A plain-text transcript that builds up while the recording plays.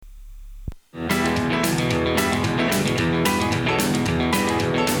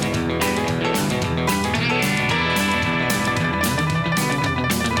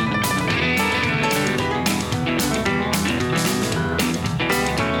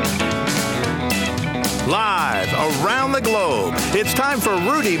live around the globe. It's time for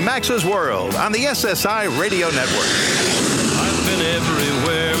Rudy Maxa's World on the SSI Radio Network. I've been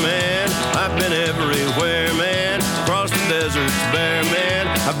everywhere, man. I've been everywhere, man. Across the deserts bare, man.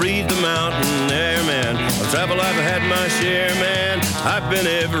 I breathe the mountain air, man. Of travel I've had my share, man. I've been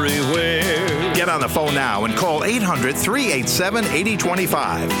everywhere. Get on the phone now and call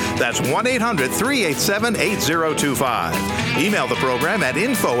 800-387-8025. That's 1-800-387-8025. Email the program at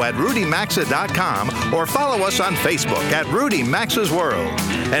info@rudymaxa.com or follow us on Facebook at Rudy Maxa's World.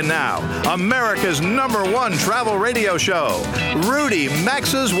 And now, America's #1 travel radio show, Rudy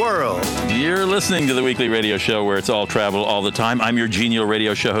Maxa's World. You're listening to the weekly radio show where it's all travel all the time. I'm your genial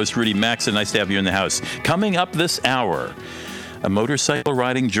radio show host, Rudy Maxa. Nice to have you in the house. Coming up this hour, a motorcycle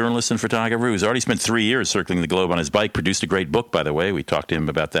riding journalist and photographer who's already spent 3 years circling the globe on his bike, produced a great book, by the way. We talked to him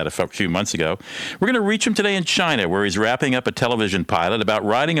about that a few months ago. We're going to reach him today in China, where he's wrapping up a television pilot about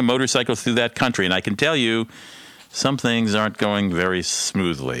riding a motorcycle through that country. And I can tell you, some things aren't going very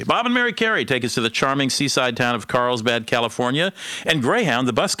smoothly. Bob and Mary Carey take us to the charming seaside town of Carlsbad, California. And Greyhound,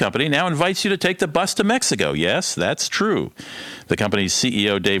 the bus company, now invites you to take the bus to Mexico. Yes, that's true. The company's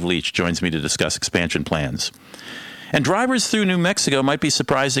CEO, Dave Leach, joins me to discuss expansion plans. And drivers through New Mexico might be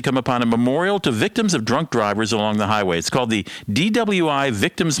surprised to come upon a memorial to victims of drunk drivers along the highway. It's called the DWI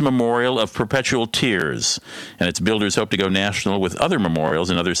Victims Memorial of Perpetual Tears, and its builders hope to go national with other memorials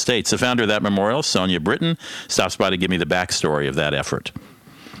in other states. The founder of that memorial, Sonia Britton, stops by to give me the backstory of that effort.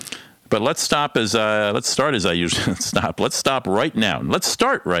 But let's start right now. Let's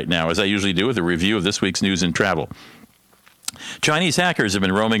start right now, as I usually do, with a review of this week's news and travel. Chinese hackers have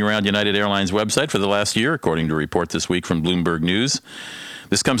been roaming around United Airlines' website for the last year, according to a report this week from Bloomberg News.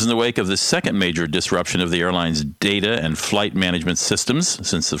 This comes in the wake of the second major disruption of the airline's data and flight management systems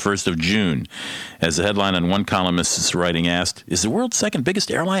since the 1st of June. As the headline on one columnist's writing asked, is the world's second biggest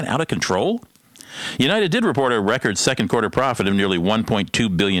airline out of control? United did report a record second quarter profit of nearly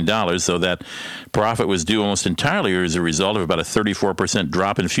 $1.2 billion, though that profit was due almost entirely as a result of about a 34%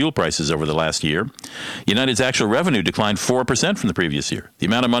 drop in fuel prices over the last year. United's actual revenue declined 4% from the previous year. The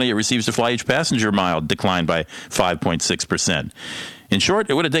amount of money it receives to fly each passenger mile declined by 5.6%. In short,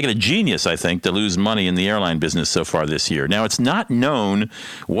 it would have taken a genius, I think, to lose money in the airline business so far this year. Now, it's not known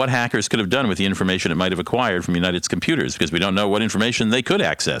what hackers could have done with the information it might have acquired from United's computers, because we don't know what information they could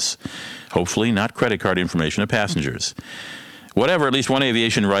access. Hopefully not credit card information of passengers. Whatever, at least one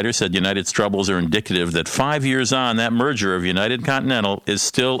aviation writer said United's troubles are indicative that 5 years on, that merger of United Continental is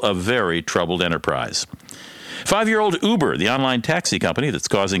still a very troubled enterprise. 5-year-old Uber, the online taxi company that's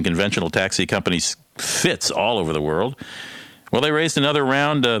causing conventional taxi companies fits all over the world, well, they raised another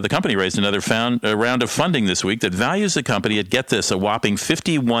round. The company raised another round of funding this week that values the company at, get this, a whopping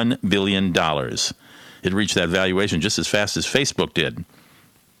 $51 billion. It reached that valuation just as fast as Facebook did.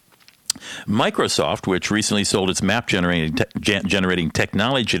 Microsoft, which recently sold its map-generating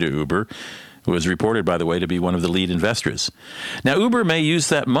technology to Uber, was reported, by the way, to be one of the lead investors. Now, Uber may use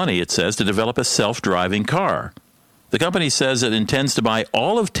that money, it says, to develop a self-driving car. The company says it intends to buy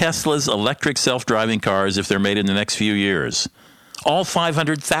all of Tesla's electric self-driving cars if they're made in the next few years. All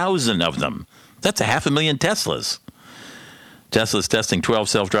 500,000 of them. That's 500,000 Teslas. Tesla's testing 12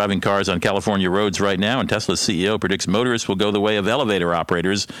 self-driving cars on California roads right now, and Tesla's CEO predicts motorists will go the way of elevator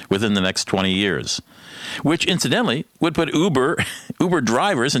operators within the next 20 years, which, incidentally, would put Uber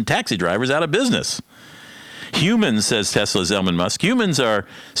drivers and taxi drivers out of business. Humans, says Tesla's Elon Musk, humans are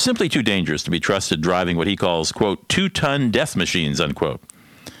simply too dangerous to be trusted driving what he calls, quote, 2-ton death machines, unquote.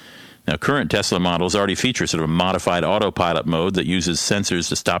 Now, current Tesla models already feature sort of a modified autopilot mode that uses sensors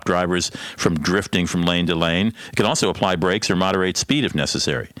to stop drivers from drifting from lane to lane. It can also apply brakes or moderate speed if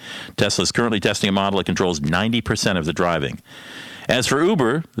necessary. Tesla is currently testing a model that controls 90% of the driving. As for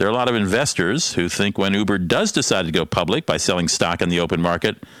Uber, there are a lot of investors who think when Uber does decide to go public by selling stock in the open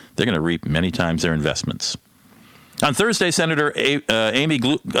market, they're going to reap many times their investments. On Thursday, Senator Amy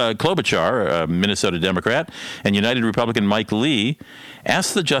Klobuchar, a Minnesota Democrat, and United Republican Mike Lee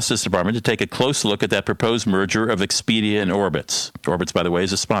asked the Justice Department to take a close look at that proposed merger of Expedia and Orbitz. Orbitz, by the way,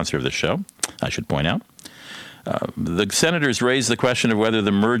 is a sponsor of this show, I should point out. The senators raised the question of whether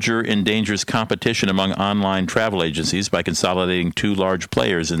the merger endangers competition among online travel agencies by consolidating two large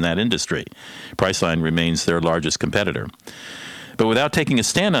players in that industry. Priceline remains their largest competitor. But without taking a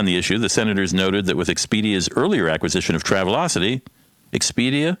stand on the issue, the senators noted that with Expedia's earlier acquisition of Travelocity,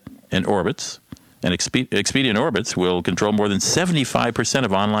 Expedia and Orbitz will control more than 75%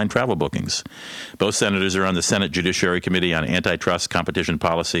 of online travel bookings. Both senators are on the Senate Judiciary Committee on Antitrust, Competition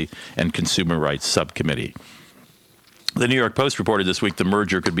Policy, and Consumer Rights Subcommittee. The New York Post reported this week the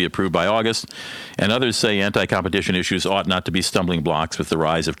merger could be approved by August, and others say anti-competition issues ought not to be stumbling blocks with the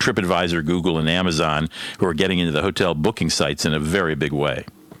rise of TripAdvisor, Google, and Amazon, who are getting into the hotel booking sites in a very big way.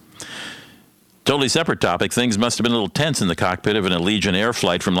 Totally separate topic, things must have been a little tense in the cockpit of an Allegiant Air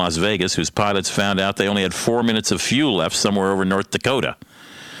flight from Las Vegas, whose pilots found out they only had 4 minutes of fuel left somewhere over North Dakota.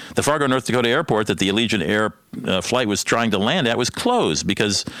 The Fargo, North Dakota airport that the Allegiant Air flight was trying to land at was closed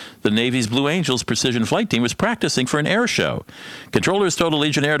because the Navy's Blue Angels precision flight team was practicing for an air show. Controllers told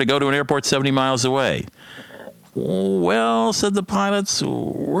Allegiant Air to go to an airport 70 miles away. Well, said the pilots,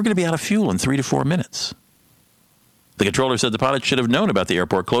 we're going to be out of fuel in 3 to 4 minutes. The controller said the pilots should have known about the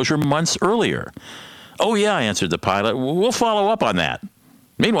airport closure months earlier. Oh, yeah, answered the pilot. We'll follow up on that.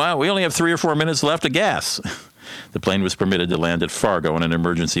 Meanwhile, we only have 3 or 4 minutes left of gas. The plane was permitted to land at Fargo on an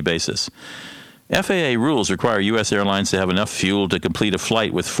emergency basis. FAA rules require U.S. airlines to have enough fuel to complete a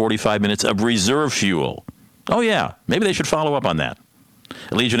flight with 45 minutes of reserve fuel. Oh, yeah, maybe they should follow up on that.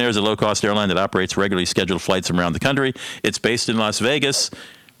 Allegiant Air is a low-cost airline that operates regularly scheduled flights from around the country. It's based in Las Vegas,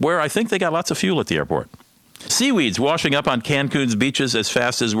 where I think they got lots of fuel at the airport. Seaweeds washing up on Cancun's beaches as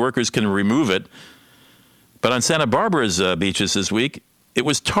fast as workers can remove it. But on Santa Barbara's beaches this week, it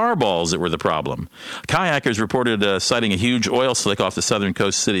was tar balls that were the problem. Kayakers reported sighting a huge oil slick off the southern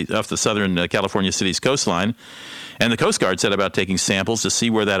California city's coastline, and the Coast Guard set about taking samples to see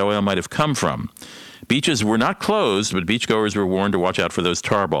where that oil might have come from. Beaches were not closed, but beachgoers were warned to watch out for those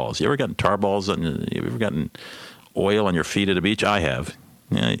tar balls. You ever gotten tar balls? You ever gotten oil on your feet at a beach? I have.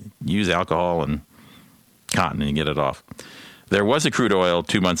 Use alcohol and cotton and you get it off. There was a crude oil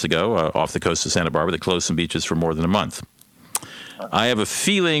 2 months ago off the coast of Santa Barbara that closed some beaches for more than a month. I have a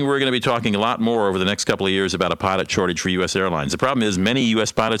feeling we're going to be talking a lot more over the next couple of years about a pilot shortage for U.S. airlines. The problem is many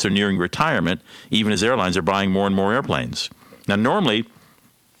U.S. pilots are nearing retirement, even as airlines are buying more and more airplanes. Now, normally,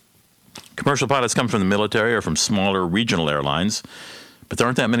 commercial pilots come from the military or from smaller regional airlines, but there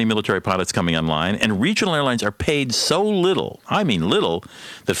aren't that many military pilots coming online, and regional airlines are paid so little, I mean little,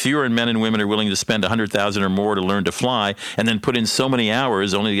 that fewer men and women are willing to spend $100,000 or more to learn to fly and then put in so many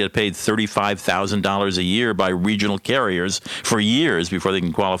hours only to get paid $35,000 a year by regional carriers for years before they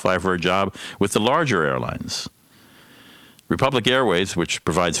can qualify for a job with the larger airlines. Republic Airways, which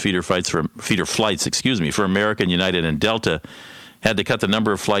provides feeder flights for American, United, and Delta, had to cut the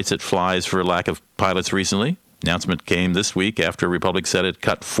number of flights it flies for lack of pilots recently. Announcement came this week after Republic said it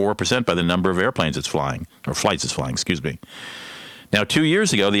cut 4% by the number of airplanes it's flying, or flights it's flying, excuse me. Now, 2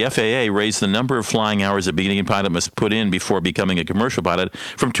 years ago, the FAA raised the number of flying hours a beginning pilot must put in before becoming a commercial pilot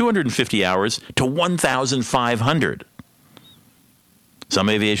from 250 hours to 1,500. Some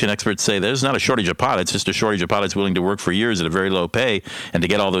aviation experts say there's not a shortage of pilots, just a shortage of pilots willing to work for years at a very low pay and to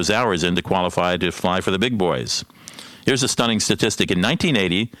get all those hours in to qualify to fly for the big boys. Here's a stunning statistic. In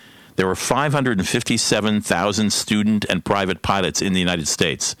 1980, there were 557,000 student and private pilots in the United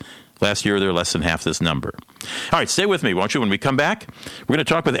States. Last year, there were less than half this number. All right, stay with me, won't you? When we come back, we're going to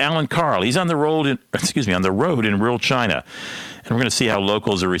talk with Alan Carl. He's on the road in rural China. And we're going to see how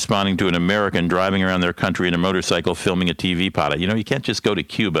locals are responding to an American driving around their country in a motorcycle filming a TV pilot. You know, you can't just go to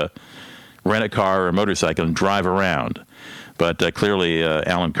Cuba, rent a car or a motorcycle, and drive around. But clearly,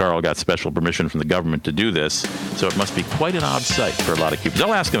 Alan Carl got special permission from the government to do this, so it must be quite an odd sight for a lot of Cubans.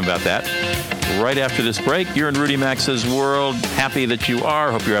 I'll ask him about that right after this break. You're in Rudy Max's World. Happy that you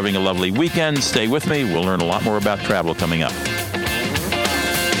are. Hope you're having a lovely weekend. Stay with me. We'll learn a lot more about travel coming up.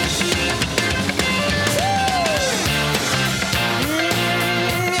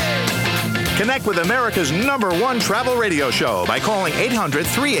 Connect with America's #1 travel radio show by calling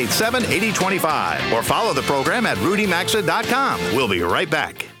 800-387-8025 or follow the program at rudymaxa.com. We'll be right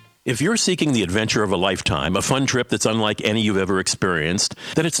back. If you're seeking the adventure of a lifetime, a fun trip that's unlike any you've ever experienced,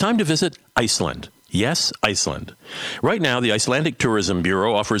 then it's time to visit Iceland. Yes, Iceland. Right now, the Icelandic Tourism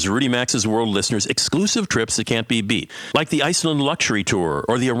Bureau offers Rudy Max's World listeners exclusive trips that can't be beat, like the Iceland Luxury Tour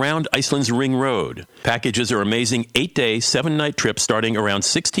or the Around Iceland's Ring Road. Packages are amazing 8-day, 7-night trips starting around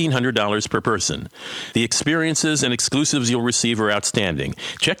 $1,600 per person. The experiences and exclusives you'll receive are outstanding.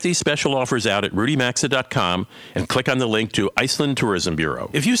 Check these special offers out at rudymaxa.com and click on the link to Iceland Tourism Bureau.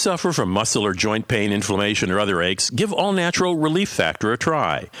 If you suffer from muscle or joint pain, inflammation, or other aches, give All Natural Relief Factor a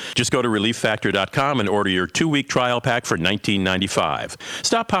try. Just go to relieffactor.com and order your 2-week trial pack for $19.95.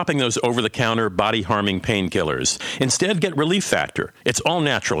 Stop popping those over-the-counter, body-harming painkillers. Instead, get Relief Factor. It's all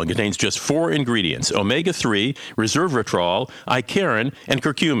natural and contains just 4 ingredients: omega-3, resveratrol, icariin, and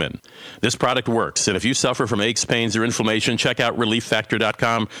curcumin. This product works, and if you suffer from aches, pains, or inflammation, check out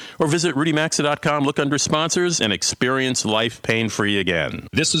relieffactor.com or visit rudymaxa.com, look under sponsors, and experience life pain-free again.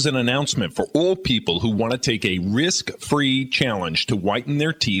 This is an announcement for all people who want to take a risk-free challenge to whiten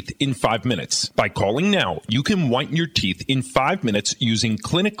their teeth in 5 minutes by calling now, you can whiten your teeth in 5 minutes using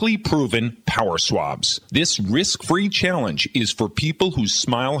clinically proven Power Swabs. This risk-free challenge is for people whose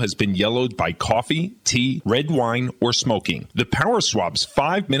smile has been yellowed by coffee, tea, red wine, or smoking. The Power Swabs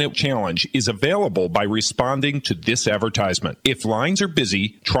 5-minute challenge is available by responding to this advertisement. If lines are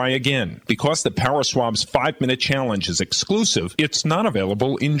busy, try again. Because the Power Swabs 5-minute challenge is exclusive, it's not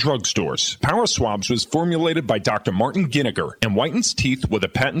available in drugstores. Power Swabs was formulated by Dr. Martin Ginniger and whitens teeth with a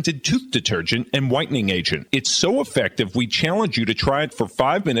patented tooth detergent and whitening agent. It's so effective, we challenge you to try it for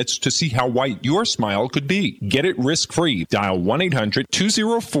 5 minutes to see how white your smile could be. Get it risk-free. Dial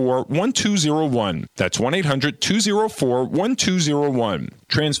 1-800-204-1201. That's 1-800-204-1201.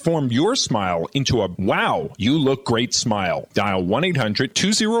 Transform your smile into a wow, you look great smile. Dial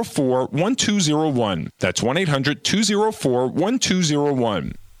 1-800-204-1201. That's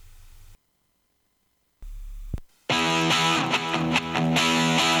 1-800-204-1201.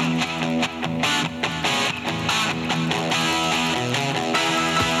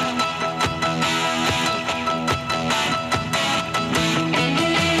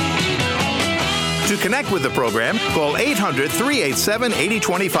 To connect with the program, call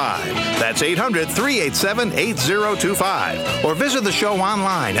 800-387-8025. That's 800-387-8025. Or visit the show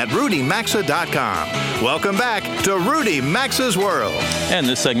online at rudymaxa.com. Welcome back to Rudy Maxa's World. And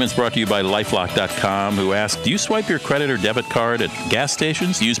this segment's brought to you by LifeLock.com, who asks, do you swipe your credit or debit card at gas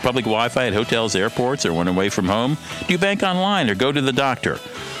stations, use public Wi-Fi at hotels, airports, or when away from home? Do you bank online or go to the doctor?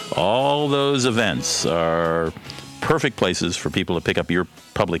 All those events are perfect places for people to pick up your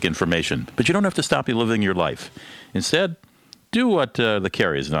public information. But you don't have to stop you living your life. Instead, do what the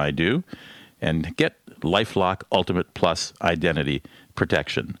Carries and I do and get LifeLock Ultimate Plus Identity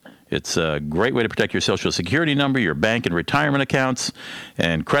Protection. It's a great way to protect your Social Security number, your bank and retirement accounts,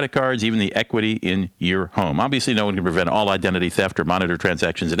 and credit cards, even the equity in your home. Obviously, no one can prevent all identity theft or monitor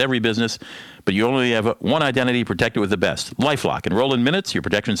transactions at every business, but you only have one identity protected with the best, LifeLock. Enroll in minutes. Your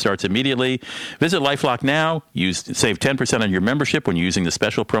protection starts immediately. Visit LifeLock now. Save 10% on your membership when using the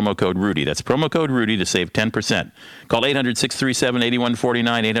special promo code Rudy. That's promo code Rudy to save 10%. Call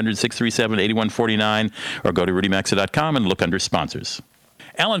 800-637-8149, 800-637-8149, or go to rudymaxa.com and look under sponsors.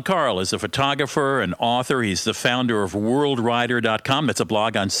 Alan Carl is a photographer and author. He's the founder of WorldRider.com. That's a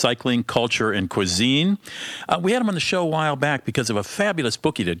blog on cycling, culture, and cuisine. We had him on the show a while back because of a fabulous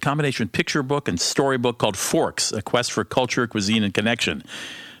book he did, combination picture book and storybook called Forks, A Quest for Culture, Cuisine, and Connection.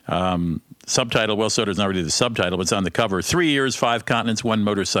 Subtitle, well, so it's not really the subtitle, but it's on the cover. 3 years, 5 continents, 1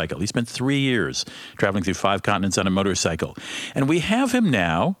 motorcycle. He spent 3 years traveling through 5 continents on a motorcycle. And we have him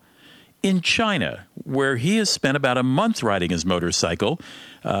now in China, where he has spent about a month riding his motorcycle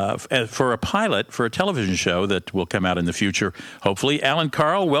for a pilot for a television show that will come out in the future, hopefully. Alan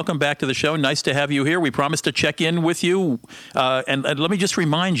Carl, welcome back to the show. Nice to have you here. We promised to check in with you. And let me just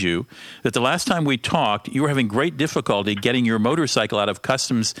remind you that the last time we talked, you were having great difficulty getting your motorcycle out of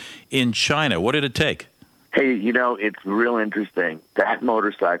customs in China. What did it take? Hey, it's real interesting. That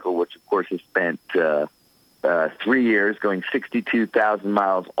motorcycle, which of course has spent 3 years going 62,000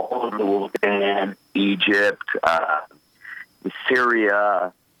 miles all over the world, and Egypt,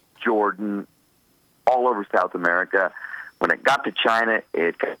 Syria, Jordan, all over South America. When it got to China,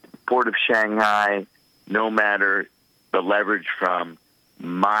 it got to the port of Shanghai, no matter the leverage from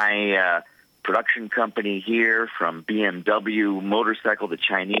my production company here, from BMW Motorcycle, the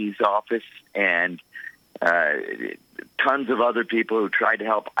Chinese office, and tons of other people who tried to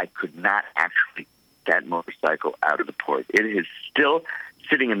help. I could not actually that motorcycle out of the port. It is still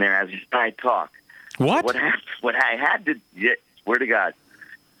sitting in there as I talk. What? What I had to, swear to God.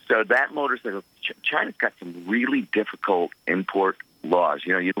 So that motorcycle, China's got some really difficult import laws.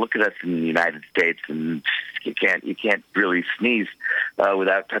 You look at us in the United States, and you can't really sneeze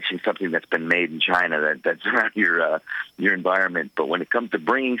without touching something that's been made in China. That's around your environment. But when it comes to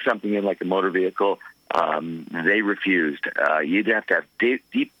bringing something in like a motor vehicle, they refused. You'd have to have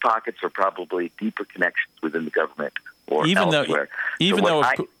deep pockets or probably deeper connections within the government or elsewhere. Even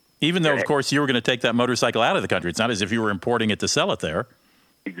though, of course, you were going to take that motorcycle out of the country. It's not as if you were importing it to sell it there.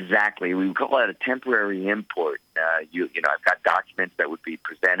 Exactly. We call that a temporary import. I've got documents that would be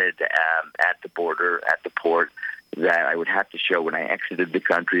presented at the border, at the port, that I would have to show when I exited the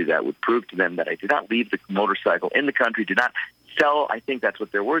country that would prove to them that I did not leave the motorcycle in the country, did not sell. I think that's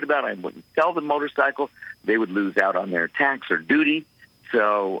what they're worried about. I wouldn't sell the motorcycle. They would lose out on their tax or duty.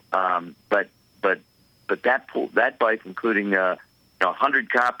 So, but that bike, including 100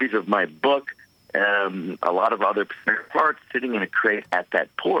 copies of my book, a lot of other parts sitting in a crate at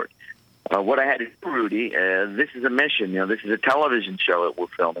that port. What I had to do, Rudy, this is a mission. This is a television show that we're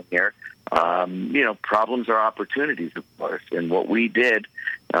filming here. Problems are opportunities, of course. And what we did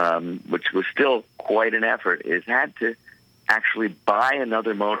which was still quite an effort, is had to actually buy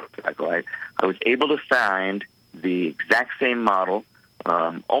another motorcycle. I was able to find the exact same model,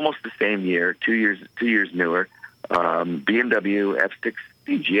 almost the same year, 2 years newer, BMW F6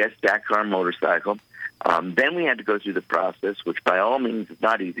 DGS Dakar motorcycle. Then we had to go through the process, which by all means is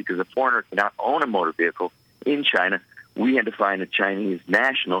not easy because a foreigner cannot own a motor vehicle in China. We had to find a Chinese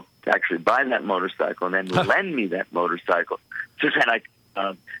national to actually buy that motorcycle and then lend me that motorcycle so that I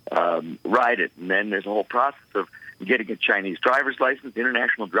could ride it. And then there's a whole process of getting a Chinese driver's license.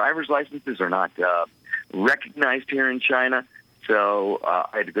 International driver's licenses are not recognized here in China. So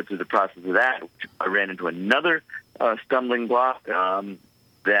I had to go through the process of that. I ran into another stumbling block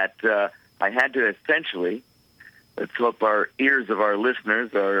that I had to essentially, let's hope our ears of our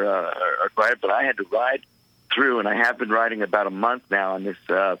listeners are quiet, but I had to ride through, and I have been riding about a month now on this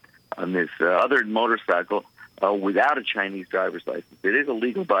other motorcycle without a Chinese driver's license. It is a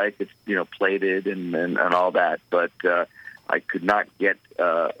legal bike. It's plated and all that, but I could not get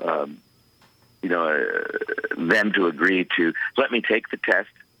them to agree to let me take the test,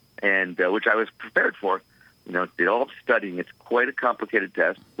 and which I was prepared for. Did all the studying. It's quite a complicated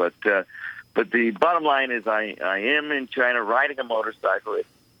test, but the bottom line is I am in China riding a motorcycle. It's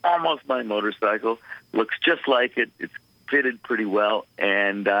almost my motorcycle. Looks just like it. It's fitted pretty well,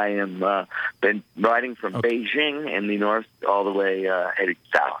 and I am been riding from Beijing in the north all the way heading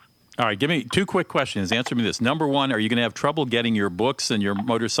south. All right, give me two quick questions. Answer me this. Number one, are you going to have trouble getting your books and your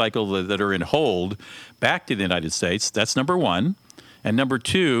motorcycle that are in hold back to the United States? That's number one. And number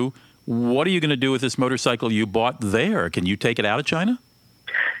two, what are you going to do with this motorcycle you bought there? Can you take it out of China?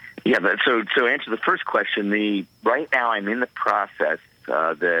 Yeah, so answer the first question. Right now I'm in the process.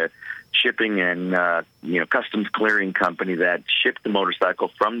 The shipping and customs clearing company that shipped the motorcycle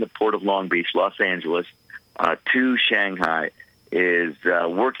from the port of Long Beach, Los Angeles, to Shanghai is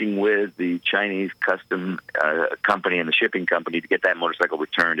working with the Chinese custom company and the shipping company to get that motorcycle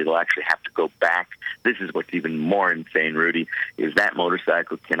returned. It'll actually have to go back. This is what's even more insane, Rudy, is that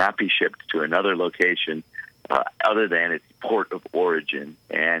motorcycle cannot be shipped to another location other than its port of origin,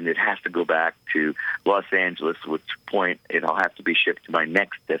 and it has to go back to Los Angeles, at which point it'll have to be shipped to my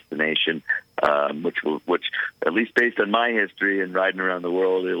next destination, which at least based on my history and riding around the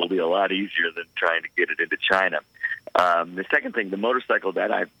world, it will be a lot easier than trying to get it into China. The second thing, the motorcycle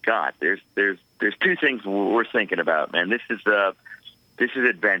that I've got, there's two things we're thinking about, man. This is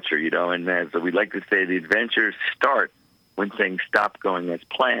adventure, and as we like to say, the adventures start when things stop going as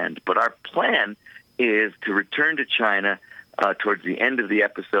planned. But our plan is to return to China towards the end of the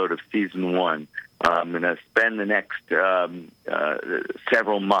episode of season 1. I'm going to spend the next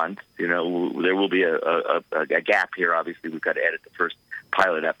several months. There will be a gap here. Obviously, we've got to edit the first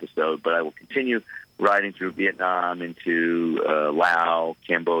pilot episode, but I will continue riding through Vietnam into Laos,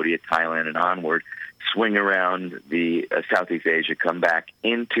 Cambodia, Thailand, and onward, swing around the Southeast Asia, come back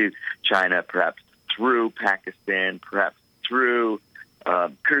into China, perhaps through Pakistan, perhaps through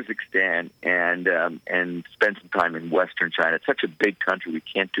Kyrgyzstan, and spend some time in Western China. It's such a big country, we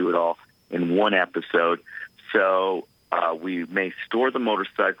can't do it all in one episode. So we may store the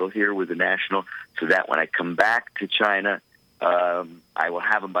motorcycle here with the National so that when I come back to China, I will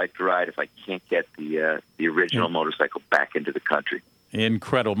have a bike to ride if I can't get the original motorcycle back into the country.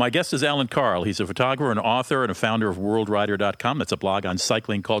 Incredible. My guest is Alan Carl. He's a photographer, an author, and a founder of WorldRider.com. That's a blog on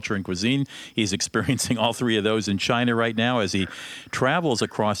cycling, culture, and cuisine. He's experiencing all three of those in China right now as he travels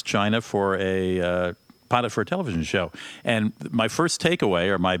across China for a pilot for a television show. And my first takeaway,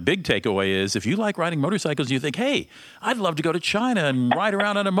 or my big takeaway, is if you like riding motorcycles and you think, hey, I'd love to go to China and ride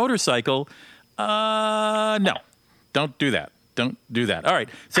around on a motorcycle, no, don't do that. Don't do that. All right.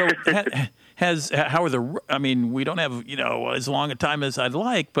 So we don't have, as long a time as I'd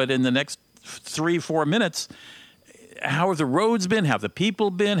like, but in the next 3-4 minutes, how have the roads been? How have the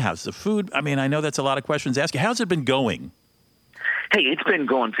people been? How's the food? I know that's a lot of questions to ask you. How's it been going? Hey, it's been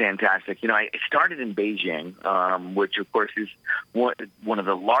going fantastic. I started in Beijing, which, of course, is one of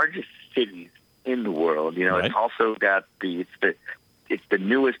the largest cities in the world. Right. It's also got it's the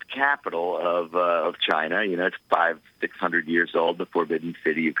newest capital of China. It's 500-600 years old, the Forbidden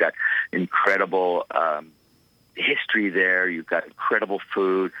City. You've got incredible history there. You've got incredible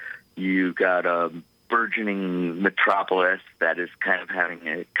food. You've got a burgeoning metropolis that is kind of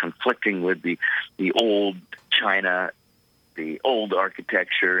conflicting with the old China, the old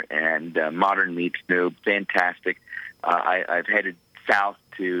architecture, and modern meets new. Fantastic. I've headed south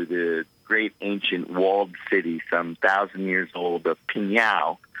to the great ancient walled city, some 1,000 years old, of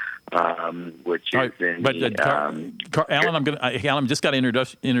Pingyao, which is in Alan, Alan, just got to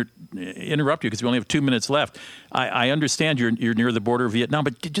interrupt you because we only have 2 minutes left. I understand you're near the border of Vietnam,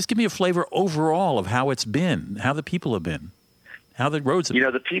 but just give me a flavor overall of how it's been, how the people have been, how the roads have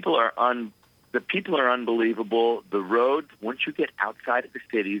been. The people are unbelievable. The roads, once you get outside of the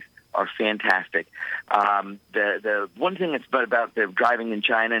cities, are fantastic. The one thing that's about the driving in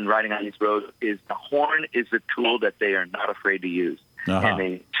China and riding on these roads is the horn is a tool that they are not afraid to use. Uh-huh. And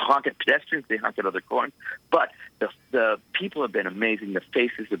they honk at pedestrians, they honk at other cars. But the people have been amazing. The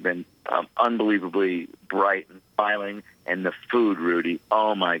faces have been unbelievably bright and smiling. And the food, Rudy,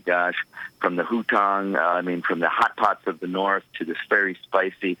 oh my gosh, from the hutong, from the hot pots of the north to this very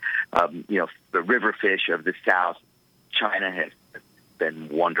spicy, the river fish of the south, China has been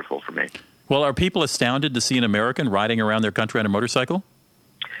wonderful for me. Well, are people astounded to see an American riding around their country on a motorcycle?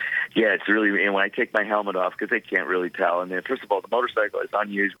 Yeah, it's really, and when I take my helmet off, because they can't really tell. And then, first of all, the motorcycle is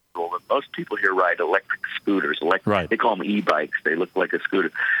unusual. Most people here ride electric scooters. Right. They call them e-bikes. They look like a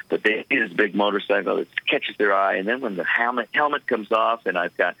scooter. But they see this big motorcycle that catches their eye. And then when the helmet comes off, and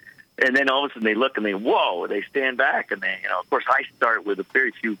then all of a sudden they look and they stand back. And they, of course, I start with a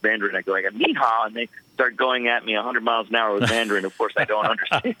very few Mandarin. I go, ni hao, and they start going at me 100 miles an hour with Mandarin. Of course, I don't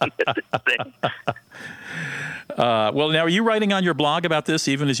understand thing. Well, now, are you writing on your blog about this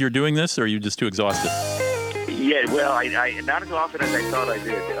even as you're doing this, or are you just too exhausted? Yeah, well, I not as often as I thought I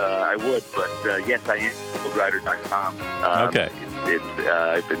did. I would, but yes, I use roadwriter.com. Okay.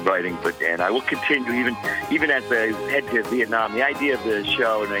 I've been writing, and I will continue even as I head to Vietnam. The idea of the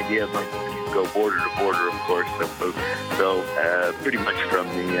show and the idea of go border to border, of course. So pretty much from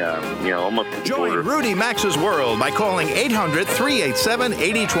the almost to the Join border. Rudy Maxa's World by calling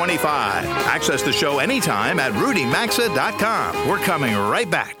 800-387-8025. Access the show anytime at rudymaxa.com. We're coming right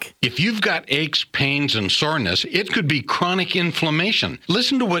back. If you've got aches, pains, and soreness, it could be chronic inflammation.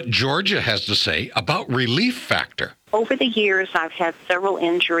 Listen to what Georgia has to say about Relief Factor. Over the years, I've had several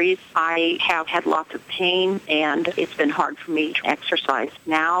injuries. I have had lots of pain, and it's been hard for me to exercise.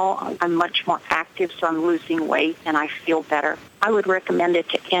 Now I'm much more active, so I'm losing weight, and I feel better. I would recommend it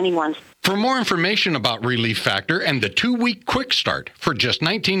to anyone. For more information about Relief Factor and the 2-week quick start for just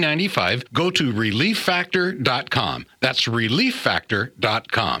 $19.95, go to ReliefFactor.com. That's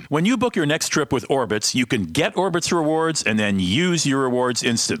ReliefFactor.com. When you book your next trip with Orbitz, you can get Orbitz rewards and then use your rewards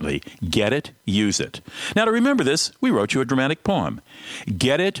instantly. Get it, use it. Now, to remember this, we wrote you a dramatic poem.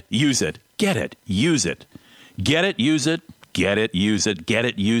 Get it, use it. Get it, use it. Get it, use it. Get it, use it, get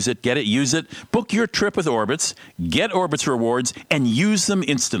it, use it, get it, use it. Book your trip with Orbitz, get Orbitz rewards, and use them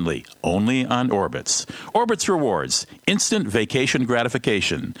instantly, only on Orbitz. Orbitz rewards, instant vacation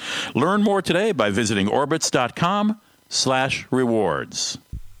gratification. Learn more today by visiting orbitz.com/rewards.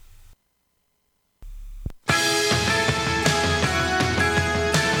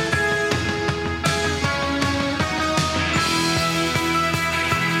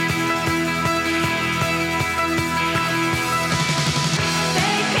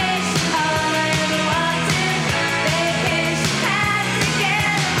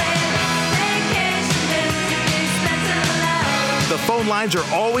 The phone lines are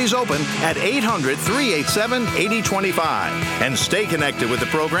always open at 800-387-8025. And stay connected with the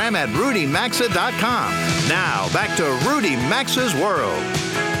program at rudymaxa.com. Now, back to Rudy Maxa's World.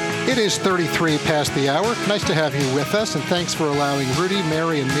 It is 33 past the hour. Nice to have you with us, and thanks for allowing Rudy,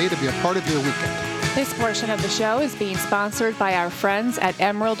 Mary, and me to be a part of your weekend. This portion of the show is being sponsored by our friends at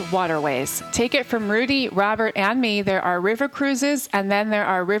Emerald Waterways. Take it from Rudy, Robert, and me, there are river cruises, and then there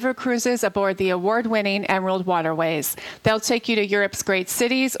are river cruises aboard the award-winning Emerald Waterways. They'll take you to Europe's great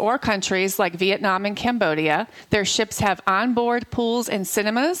cities or countries like Vietnam and Cambodia. Their ships have onboard pools and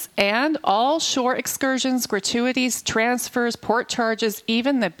cinemas, and all shore excursions, gratuities, transfers, port charges,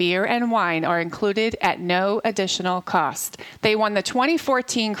 even the beer and wine are included at no additional cost. They won the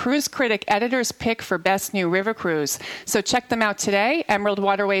 2014 Cruise Critic Editor's Pick for Best New River Cruise. So check them out today,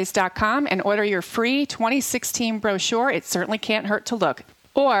 emeraldwaterways.com, and order your free 2016 brochure. It certainly can't hurt to look.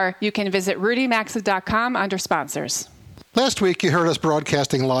 Or you can visit rudymaxa.com under sponsors. Last week, you heard us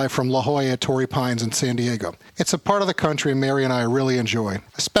broadcasting live from La Jolla Torrey Pines in San Diego. It's a part of the country Mary and I really enjoy,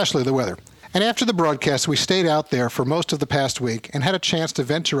 especially the weather. And after the broadcast, we stayed out there for most of the past week and had a chance to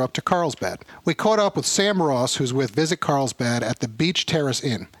venture up to Carlsbad. We caught up with Sam Ross, who's with Visit Carlsbad at the Beach Terrace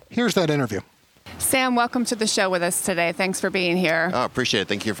Inn. Here's that interview. Sam, welcome to the show with us today. Thanks for being here. Oh, appreciate it.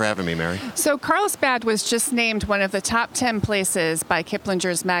 Thank you for having me, Mary. So Carlsbad was just named one of the top 10 places by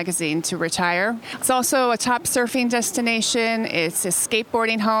Kiplinger's magazine to retire. It's also a top surfing destination. It's a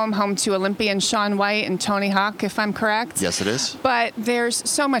skateboarding home to Olympian Shaun White and Tony Hawk, if I'm correct. Yes, it is. But there's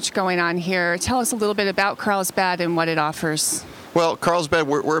so much going on here. Tell us a little bit about Carlsbad and what it offers. Well, Carlsbad,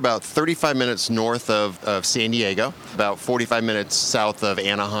 we're about 35 minutes north of San Diego, about 45 minutes south of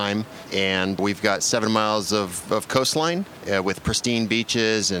Anaheim, and we've got 7 miles of coastline with pristine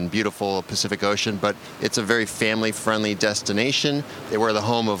beaches and beautiful Pacific Ocean, but it's a very family-friendly destination. We're the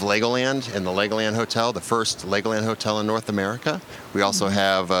home of Legoland and the Legoland Hotel, the first Legoland hotel in North America. We also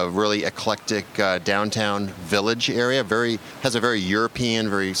have a really eclectic downtown village area, has a very European,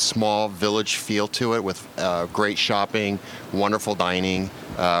 very small village feel to it with great shopping, wonderful dining,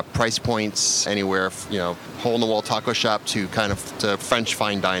 price points anywhere, hole-in-the-wall taco shop to to French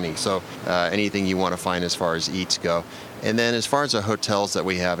fine dining. So anything you want to find as far as eats go. And then as far as the hotels that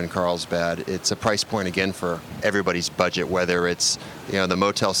we have in Carlsbad, it's a price point, again, for everybody's budget, whether it's the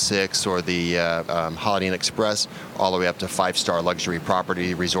Motel 6 or the Holiday Inn Express, all the way up to 5-star luxury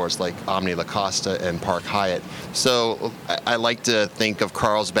property resorts like Omni La Costa and Park Hyatt. So I like to think of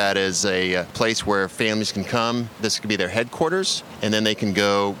Carlsbad as a place where families can come. This could be their headquarters, and then they can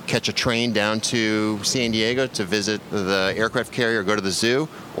go catch a train down to San Diego to visit the aircraft carrier, go to the zoo,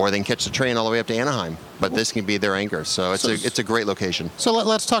 or they can catch the train all the way up to Anaheim. But this can be their anchor, so it's a great location. So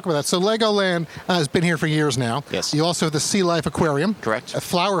let's talk about that. So Legoland has been here for years now. Yes. You also have the Sea Life Aquarium. Correct.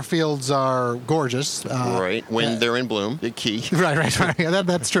 Flower fields are gorgeous. Right, when they're in bloom, the key. Right. Yeah,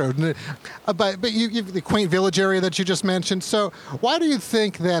 that's true. But you the quaint village area that you just mentioned. So why do you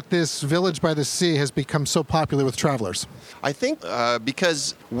think that this village by the sea has become so popular with travelers? I think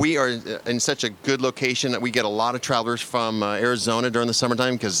because we are in such a good location that we get a lot of travelers from Arizona during the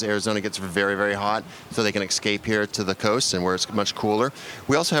summertime, because Arizona gets very, very hot, so they can escape here to the coast and where it's much cooler.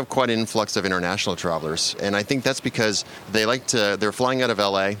 We also have quite an influx of international travelers, and I think that's because they're flying out of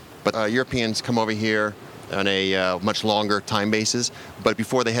LA, but Europeans come over here on a much longer time basis. But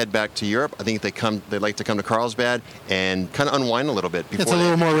before they head back to Europe, I think they like to come to Carlsbad and kind of unwind a little bit. It's a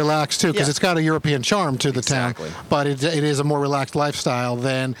little more relaxed, too, because it's got a European charm to the town. But it is a more relaxed lifestyle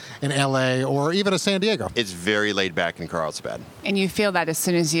than in L.A. or even a San Diego. It's very laid back in Carlsbad. And you feel that as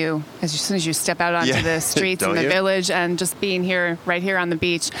soon as you step out onto the streets in the village, and just being right here on the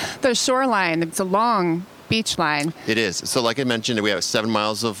beach. The shoreline, it's a long beach line. It is. So like I mentioned, we have 7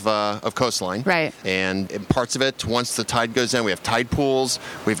 miles of coastline. Right. And in parts of it, once the tide goes in, we have tide pools.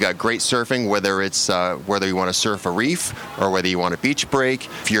 We've got great surfing, whether you want to surf a reef or whether you want a beach break.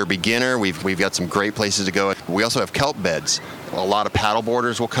 If you're a beginner, we've got some great places to go. We also have kelp beds. A lot of paddle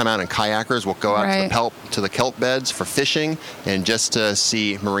boarders will come out, and kayakers will go out to the kelp beds for fishing and just to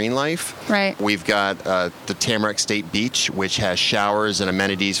see marine life. Right. We've got the Tamarack State Beach, which has showers and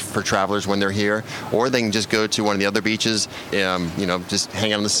amenities for travelers when they're here, or they can just go to one of the other beaches, just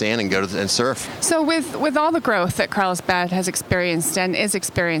hang out on the sand and go and surf. So with all the growth that Carlsbad has experienced and is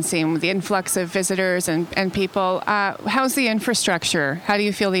experiencing, with the influx of visitors and people, how's the infrastructure? How do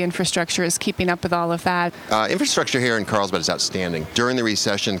you feel the infrastructure is keeping up with all of that? Infrastructure here in Carlsbad is outstanding. During the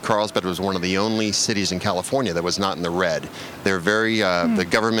recession, Carlsbad was one of the only cities in California that was not in the red. They're very, our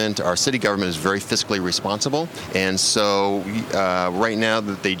city government is very fiscally responsible, and so right now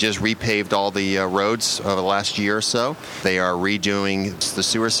they just repaved all the roads over the last year or so. They are redoing the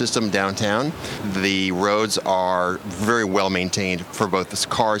sewer system downtown. The roads are very well maintained for both the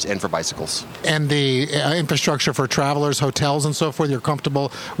cars and for bicycles. And the infrastructure for travelers, hotels and so forth, you're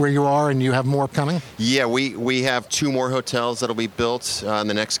comfortable where you are and you have more coming? Yeah, we have 2 more hotels that'll be built in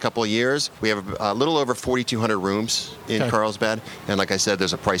the next couple of years. We have a little over 4,200 rooms in Carlsbad, and like I said,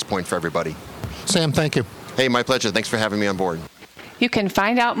 there's a price point for everybody. Sam, thank you. Hey, my pleasure. Thanks for having me on board. You can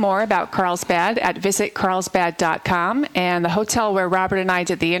find out more about Carlsbad at visitcarlsbad.com, and the hotel where Robert and I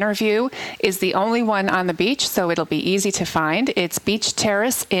did the interview is the only one on the beach, so it'll be easy to find. It's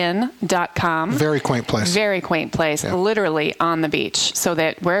beachterraceinn.com. Very quaint place. Very quaint place, literally on the beach, so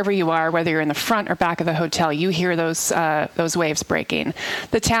that wherever you are, whether you're in the front or back of the hotel, you hear those waves breaking.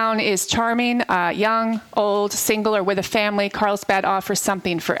 The town is charming, young, old, single, or with a family. Carlsbad offers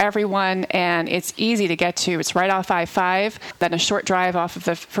something for everyone, and it's easy to get to. It's right off I-5, then a short drive off of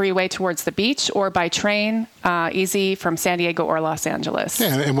the freeway towards the beach, or by train, easy from San Diego or Los Angeles.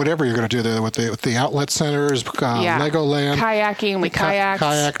 Yeah, and whatever you're going to do there with the outlet centers, Legoland. Kayaking, we kayaked.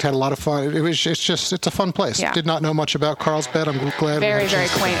 Kayaked, had a lot of fun. It's a fun place. Yeah. Did not know much about Carlsbad. I'm glad. Very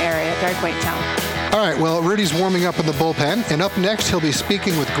quaint area, very quaint town. All right, well, Rudy's warming up in the bullpen, and up next he'll be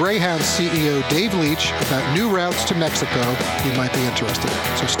speaking with Greyhound CEO Dave Leach about new routes to Mexico you might be interested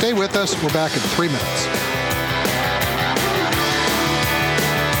in. So stay with us. We're back in 3 minutes.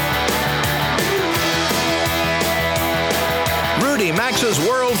 Rudy Maxa's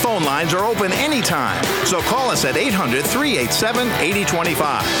World phone lines are open anytime, so call us at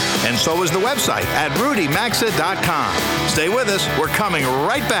 800-387-8025. And so is the website at rudymaxa.com. Stay with us. We're coming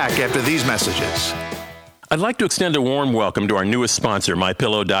right back after these messages. I'd like to extend a warm welcome to our newest sponsor,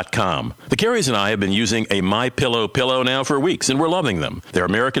 MyPillow.com. The Carries and I have been using a MyPillow pillow now for weeks, and we're loving them. They're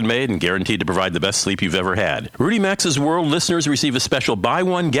American-made and guaranteed to provide the best sleep you've ever had. Rudy Max's World listeners receive a special buy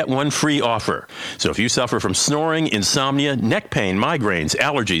one, get one free offer. So if you suffer from snoring, insomnia, neck pain, migraines,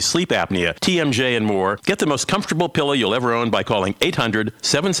 allergies, sleep apnea, TMJ, and more, get the most comfortable pillow you'll ever own by calling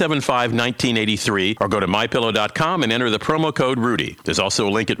 800-775-1983 or go to MyPillow.com and enter the promo code Rudy. There's also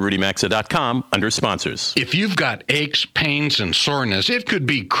a link at RudyMaxa.com under sponsors. If you've got aches, pains, and soreness, it could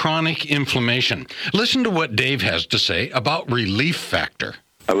be chronic inflammation. Listen to what Dave has to say about Relief Factor.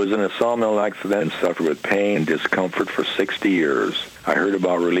 I was in a sawmill accident and suffered with pain and discomfort for 60 years. I heard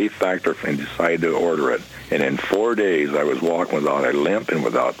about Relief Factor and decided to order it. And in 4 days, I was walking without a limp and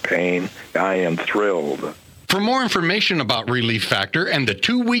without pain. I am thrilled. For more information about Relief Factor and the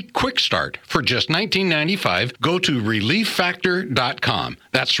 2-week quick start for just $19.95, go to ReliefFactor.com.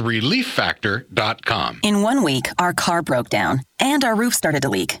 That's ReliefFactor.com. In 1 week, our car broke down and our roof started to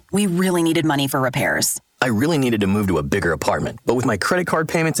leak. We really needed money for repairs. I really needed to move to a bigger apartment, but with my credit card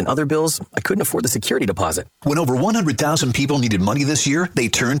payments and other bills, I couldn't afford the security deposit. When over 100,000 people needed money this year, they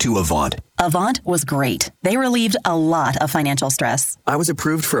turned to Avant. Avant was great. They relieved a lot of financial stress. I was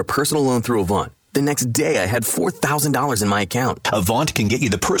approved for a personal loan through Avant. The next day, I had $4,000 in my account. Avant can get you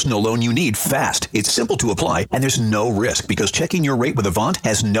the personal loan you need fast. It's simple to apply, and there's no risk because checking your rate with Avant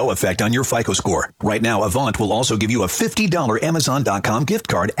has no effect on your FICO score. Right now, Avant will also give you a $50 Amazon.com gift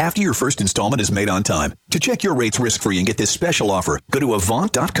card after your first installment is made on time. To check your rates risk-free and get this special offer, go to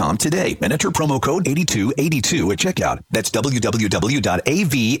Avant.com today and enter promo code 8282 at checkout. That's www.avant.com,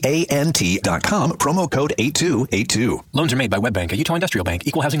 promo code 8282. Loans are made by WebBank, a Utah Industrial Bank,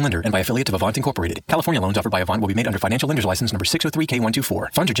 equal housing lender, and by affiliates of Avant Incorporated. California loans offered by Avant will be made under financial lender's license number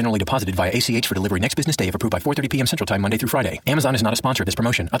 603K124. Funds are generally deposited via ACH for delivery next business day if approved by 4:30 p.m. Central Time, Monday through Friday. Amazon is not a sponsor of this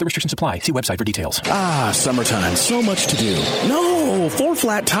promotion. Other restrictions apply. See website for details. Ah, summertime. So much to do. No, 4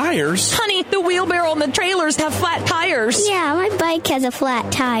 flat tires. Honey, the wheelbarrow and the trailers have flat tires. Yeah, my bike has a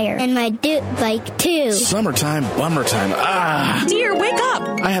flat tire. And my dirt bike, too. Summertime, bummer time. Ah. Dear, wake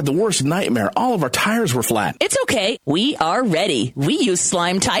up. I had the worst nightmare. All of our tires were flat. It's okay. We are ready. We use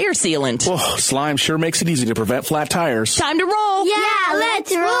Slime Tire Sealant. Whoa, Slime sure makes it easy to prevent flat tires. Time to roll. Yeah,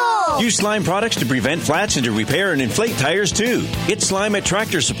 let's roll. Use Slime products to prevent flats and to repair and inflate tires, too. Get Slime at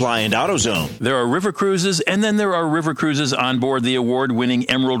Tractor Supply and AutoZone. There are river cruises, and then there are river cruises on board the award-winning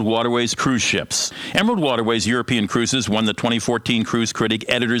Emerald Waterways cruise ships. Emerald Waterways European Cruises won the 2014 Cruise Critic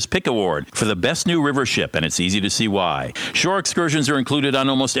Editor's Pick Award for the best new river ship, and it's easy to see why. Shore excursions are included on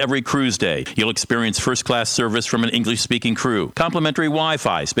almost every cruise day. You'll experience first-class service from an English-speaking crew, complimentary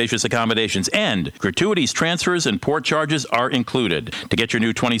Wi-Fi, spacious accommodations, and gratuities, transfers, and port charges are included. To get your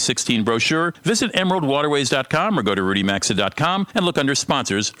new 2016 brochure, visit emeraldwaterways.com or go to rudymaxa.com and look under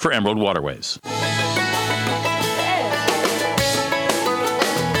sponsors for Emerald Waterways.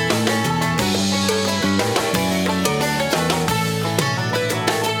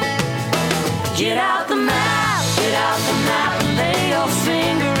 Get out the map, and lay your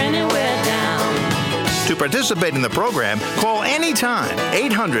finger anywhere down. To participate in the program, call anytime,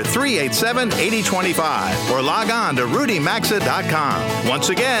 800-387-8025, or log on to rudymaxa.com. Once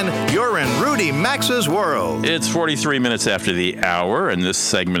again, you're in Rudy Maxa's world. It's 43 minutes after the hour, and this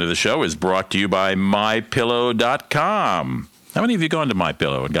segment of the show is brought to you by MyPillow.com. How many of you gone to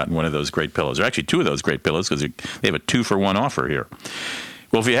MyPillow and gotten one of those great pillows? Or actually 2 of those great pillows, because they have a 2-for-1 offer here.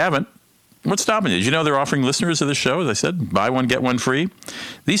 Well, if you haven't, what's stopping you? Did you know they're offering listeners of the show, as I said, buy one, get one free?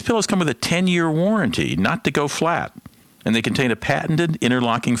 These pillows come with a 10-year warranty, not to go flat. And they contain a patented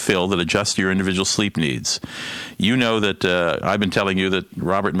interlocking fill that adjusts to your individual sleep needs. You know that I've been telling you that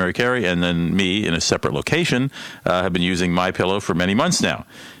Robert and Mary Carey, and then me in a separate location, have been using MyPillow for many months now.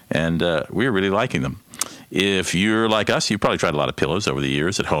 And we're really liking them. If you're like us, you've probably tried a lot of pillows over the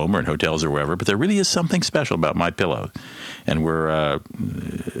years at home or in hotels or wherever, but there really is something special about MyPillow. And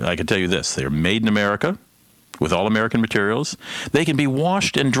I can tell you this, they're made in America with all American materials. They can be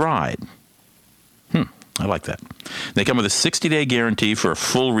washed and dried. I like that. They come with a 60-day guarantee for a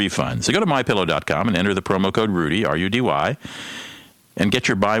full refund. So go to MyPillow.com and enter the promo code Rudy, R-U-D-Y, and get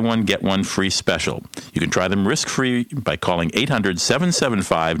your buy one, get one free special. You can try them risk-free by calling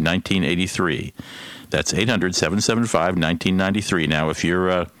 800-775-1983. That's 800-775-1993. Now, if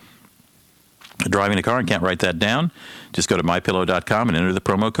you're driving a car and can't write that down, just go to MyPillow.com and enter the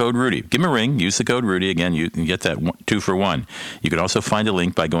promo code Rudy. Give them a ring. Use the code Rudy. Again, you can get that 2-for-1. You can also find a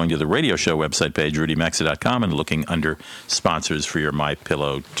link by going to the radio show website page, RudyMaxa.com, and looking under sponsors for your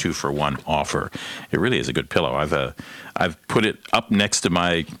MyPillow 2-for-1 offer. It really is a good pillow. I've put it up next to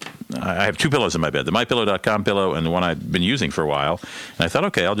my I have two pillows in my bed, the MyPillow.com pillow and the one I've been using for a while. And I thought,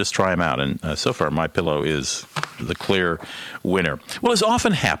 okay, I'll just try them out. And so far, MyPillow is the clear winner. Well, as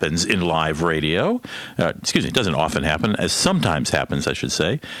often happens in live radio, it doesn't often happen, as sometimes happens, I should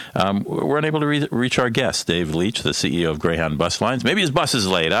say, we're unable to reach our guest, Dave Leach, the CEO of Greyhound Bus Lines. Maybe his bus is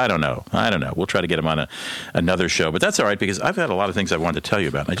late. I don't know. We'll try to get him on another show. But that's all right, because I've had a lot of things I wanted to tell you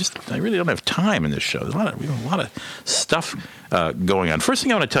about. I really don't have time in this show. There's a lot of stuff going on. First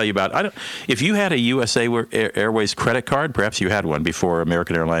thing I want to tell you about, if you had a USA Airways credit card, perhaps you had one before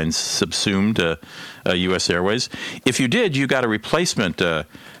American Airlines subsumed US Airways. If you did, you got a replacement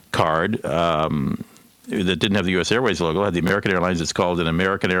card that didn't have the US Airways logo, had the American Airlines. It's called an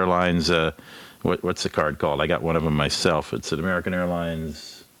American Airlines, what's the card called? I got one of them myself. It's an American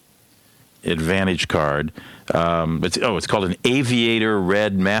Airlines Advantage card. It's called an Aviator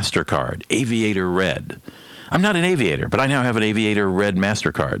Red MasterCard. Aviator Red. I'm not an aviator, but I now have an Aviator Red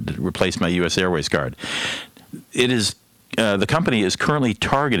MasterCard to replace my U.S. Airways card. It is the company is currently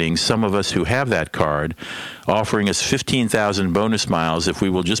targeting some of us who have that card, offering us 15,000 bonus miles if we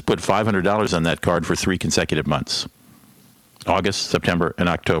will just put $500 on that card for 3 consecutive months, August, September, and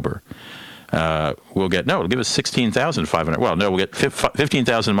October. It'll give us 16,500. Well, no, we'll get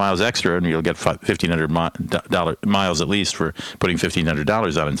 15,000 miles extra, and you'll get 1,500 miles at least for putting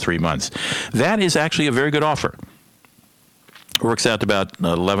 $1,500 on in 3 months. That is actually a very good offer. It works out to about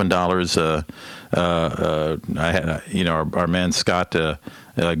 $11. Our man Scott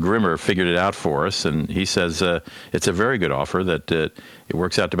Grimmer figured it out for us, and he says it's a very good offer that it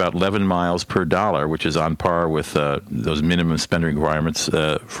works out to about 11 miles per dollar, which is on par with those minimum spending requirements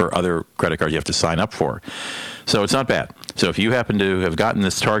for other credit cards you have to sign up for. So it's not bad. So if you happen to have gotten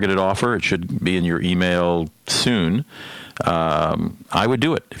this targeted offer, it should be in your email soon. I would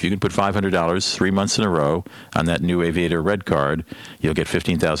do it. If you can put $500 3 months in a row on that new Aviator Red card, you'll get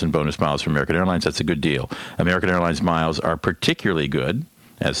 15,000 bonus miles from American Airlines. That's a good deal. American Airlines miles are particularly good,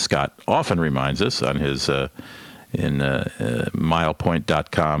 as Scott often reminds us on his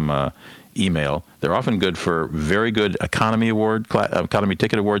milepoint.com email. They're often good for very good economy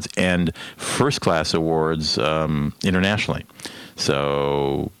ticket awards and first class awards internationally.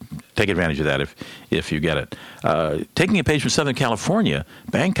 So take advantage of that if you get it. Taking a page from Southern California,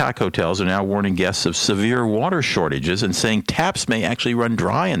 Bangkok hotels are now warning guests of severe water shortages and saying taps may actually run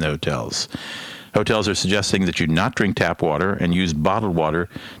dry in the hotels. Hotels are suggesting that you not drink tap water and use bottled water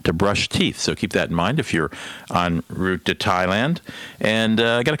to brush teeth. So keep that in mind if you're en route to Thailand. And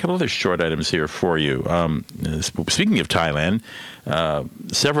I got a couple other short items here for you. Speaking of Thailand,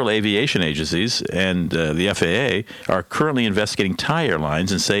 several aviation agencies and the FAA are currently investigating Thai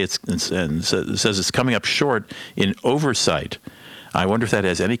Airlines and says it's coming up short in oversight. I wonder if that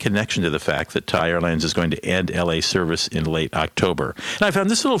has any connection to the fact that Thai Airlines is going to end LA service in late October. And I found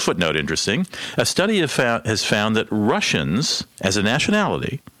this little footnote interesting. A study has found that Russians, as a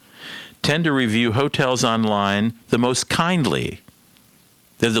nationality, tend to review hotels online the most kindly.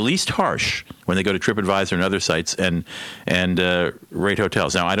 They're the least harsh when they go to TripAdvisor and other sites and rate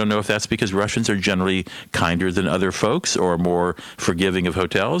hotels. Now, I don't know if that's because Russians are generally kinder than other folks or more forgiving of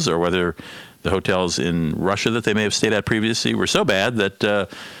hotels, or whether the hotels in Russia that they may have stayed at previously were so bad that a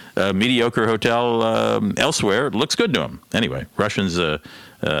mediocre hotel elsewhere looks good to them. Anyway, Russians are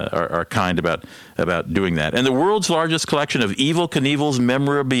kind about doing that. And the world's largest collection of Evel Knievel's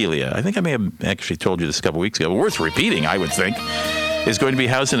memorabilia, I think I may have actually told you this a couple weeks ago, but worth repeating, I would think, is going to be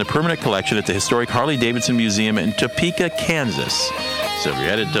housed in a permanent collection at the historic Harley-Davidson Museum in Topeka, Kansas. So if you're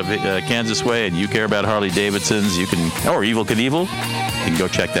headed to Kansas way and you care about Harley-Davidsons, or Evel Knievel, you can go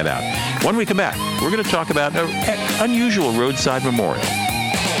check that out. When we come back, we're going to talk about an unusual roadside memorial.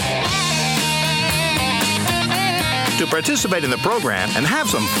 To participate in the program and have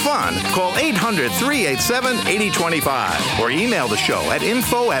some fun, call 800-387-8025 or email the show at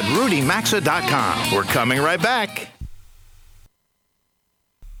info@rudymaxa.com. We're coming right back.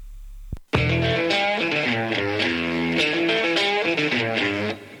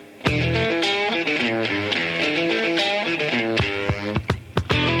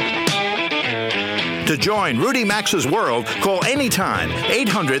 To join Rudy Maxa's world, call anytime,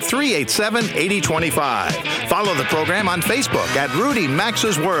 800-387-8025. Follow the program on Facebook at Rudy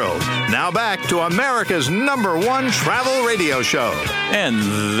Maxa's World. Now back to America's #1 travel radio show. And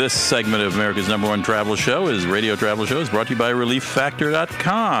this segment of America's #1 travel show is brought to you by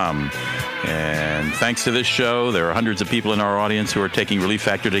ReliefFactor.com. And thanks to this show, there are hundreds of people in our audience who are taking Relief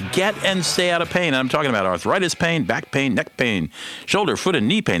Factor to get and stay out of pain. And I'm talking about arthritis pain, back pain, neck pain, shoulder, foot, and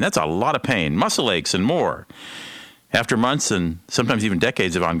knee pain. That's a lot of pain, muscle aches, and more. After months and sometimes even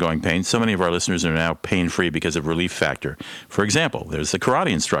decades of ongoing pain, so many of our listeners are now pain-free because of Relief Factor. For example, there's the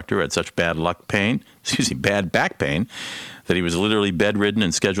karate instructor who had such bad back pain, that he was literally bedridden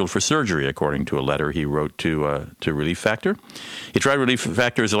and scheduled for surgery, according to a letter he wrote to Relief Factor. He tried Relief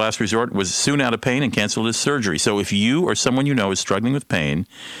Factor as a last resort, was soon out of pain, and canceled his surgery. So if you or someone you know is struggling with pain,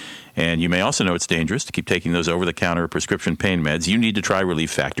 and you may also know it's dangerous to keep taking those over-the-counter prescription pain meds, you need to try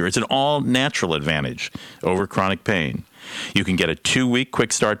Relief Factor. It's an all-natural advantage over chronic pain. You can get a 2-week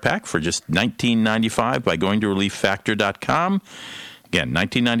quick start pack for just $19.95 by going to ReliefFactor.com. Again,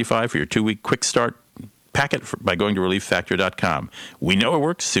 $19.95 for your 2-week quick start packet by going to ReliefFactor.com. We know it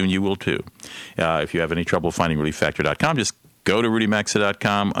works. Soon you will, too. If you have any trouble finding ReliefFactor.com, just go to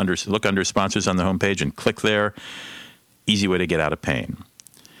RudyMaxa.com, look under sponsors on the homepage, and click there. Easy way to get out of pain.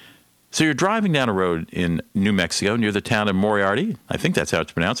 So you're driving down a road in New Mexico near the town of Moriarty. I think that's how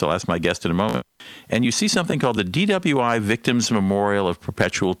it's pronounced. I'll ask my guest in a moment. And you see something called the DWI Victims Memorial of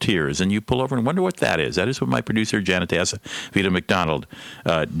Perpetual Tears. And you pull over and wonder what that is. That is what my producer, Janitassa Vita McDonald,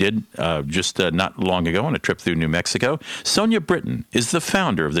 did just not long ago on a trip through New Mexico. Sonia Britton is the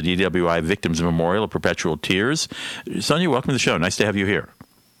founder of the DWI Victims Memorial of Perpetual Tears. Sonia, welcome to the show. Nice to have you here.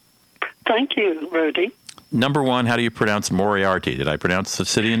 Thank you, Rudy. Number one, how do you pronounce Moriarty? Did I pronounce the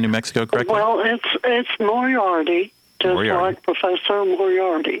city in New Mexico correctly? Well, it's Moriarty, just like Professor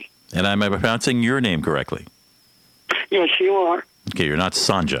Moriarty. And am I pronouncing your name correctly? Yes, you are. Okay, you're not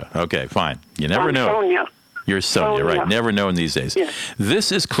Sanja. Okay, fine. You never know. Sonia. You're Sonia, right. Never know in these days. Yes.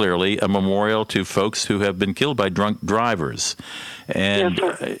 This is clearly a memorial to folks who have been killed by drunk drivers. And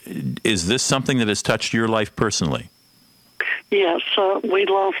yes, is this something that has touched your life personally? Yes, we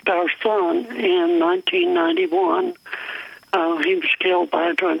lost our son in 1991. He was killed by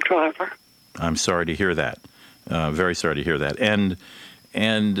a drunk driver. I'm sorry to hear that. Very sorry to hear that. And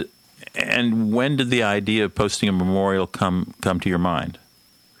when did the idea of posting a memorial come to your mind?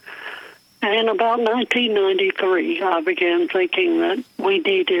 In about 1993, I began thinking that we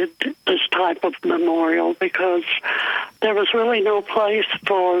needed this type of memorial because there was really no place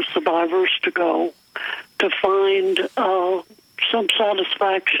for survivors to go to find some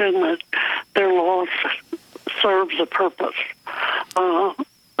satisfaction that their loss serves a purpose.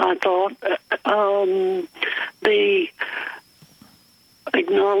 I thought the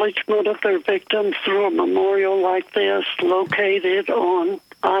acknowledgement of their victims through a memorial like this, located on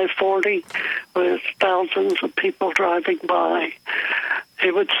I-40 with thousands of people driving by,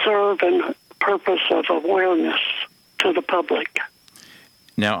 it would serve a purpose of awareness to the public.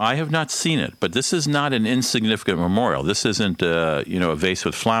 Now, I have not seen it, but this is not an insignificant memorial. This isn't, a vase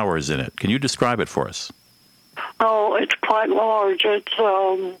with flowers in it. Can you describe it for us? Oh, it's quite large. It's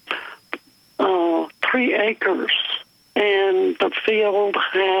 3 acres, and the field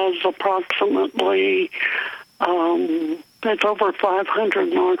has approximately, it's over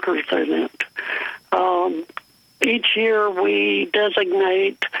 500 markers in it. Each year we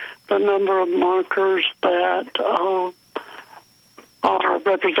designate the number of markers that are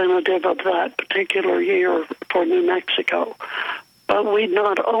representative of that particular year for New Mexico. But we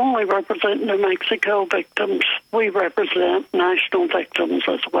not only represent New Mexico victims, we represent national victims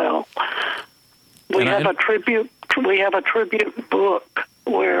as well. We have a tribute book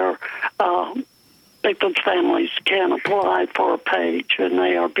where victims' families can apply for a page, and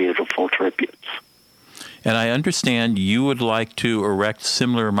they are beautiful tributes. And I understand you would like to erect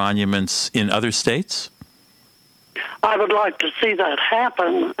similar monuments in other states? I would like to see that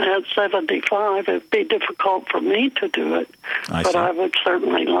happen. At 75, it would be difficult for me to do it, but I would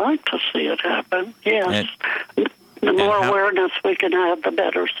certainly like to see it happen, yes. The more awareness we can have, the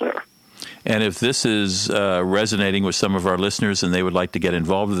better, sir. And if this is resonating with some of our listeners and they would like to get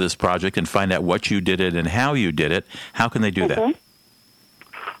involved with this project and find out what you did it and how you did it, how can they do that?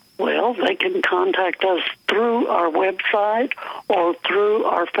 Well, they can contact us through our website or through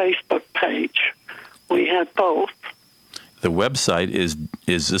our Facebook page. We have both. The website is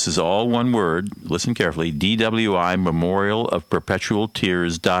this is all one word, listen carefully, DWI Memorial of Perpetual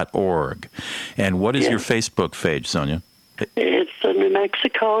Tears.org. And what is your Facebook page, Sonia? It's the New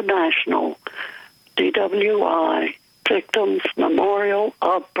Mexico National DWI Victims Memorial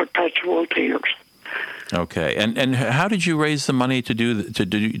of Perpetual Tears. Okay. And how did you raise the money to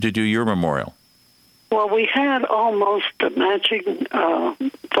do your memorial? Well, we had almost matching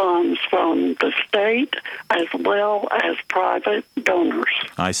funds from the state as well as private donors.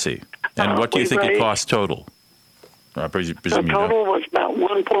 I see. And what do you think it cost total? The total was about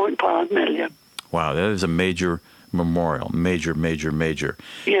 $1.5 million. Wow, that is a major memorial. Major.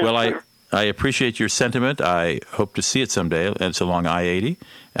 Yes, well, sir. I appreciate your sentiment. I hope to see it someday. It's along I-80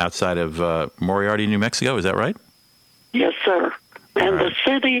 outside of Moriarty, New Mexico. Is that right? Yes, sir. And the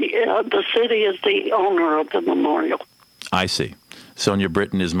city is the owner of the memorial. I see. Sonia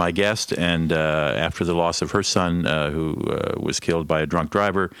Britton is my guest, and after the loss of her son, who was killed by a drunk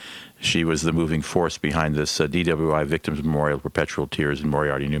driver, she was the moving force behind this DWI Victims Memorial Perpetual Tears in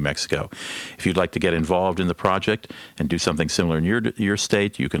Moriarty, New Mexico. If you'd like to get involved in the project and do something similar in your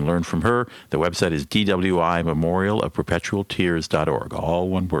state, you can learn from her. The website is DWIMemorialofPerpetualTears.org, all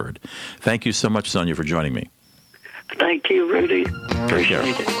one word. Thank you so much, Sonia, for joining me. Thank you, Rudy. Take care.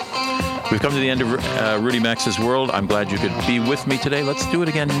 We've come to the end of Rudy Max's World. I'm glad you could be with me today. Let's do it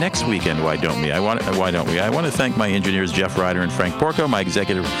again next weekend. Why don't we? Why don't we? I want to thank my engineers, Jeff Ryder and Frank Porco. My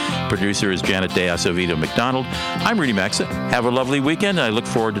executive producer is Janet De Acevedo McDonald. I'm Rudy Maxa. Have a lovely weekend. I look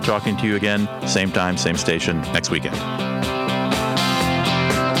forward to talking to you again, same time, same station, next weekend.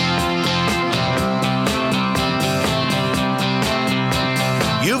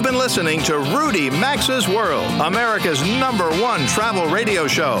 You've been listening to Rudy Max's World, America's #1 travel radio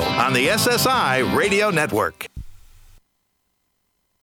show on the SSI Radio Network.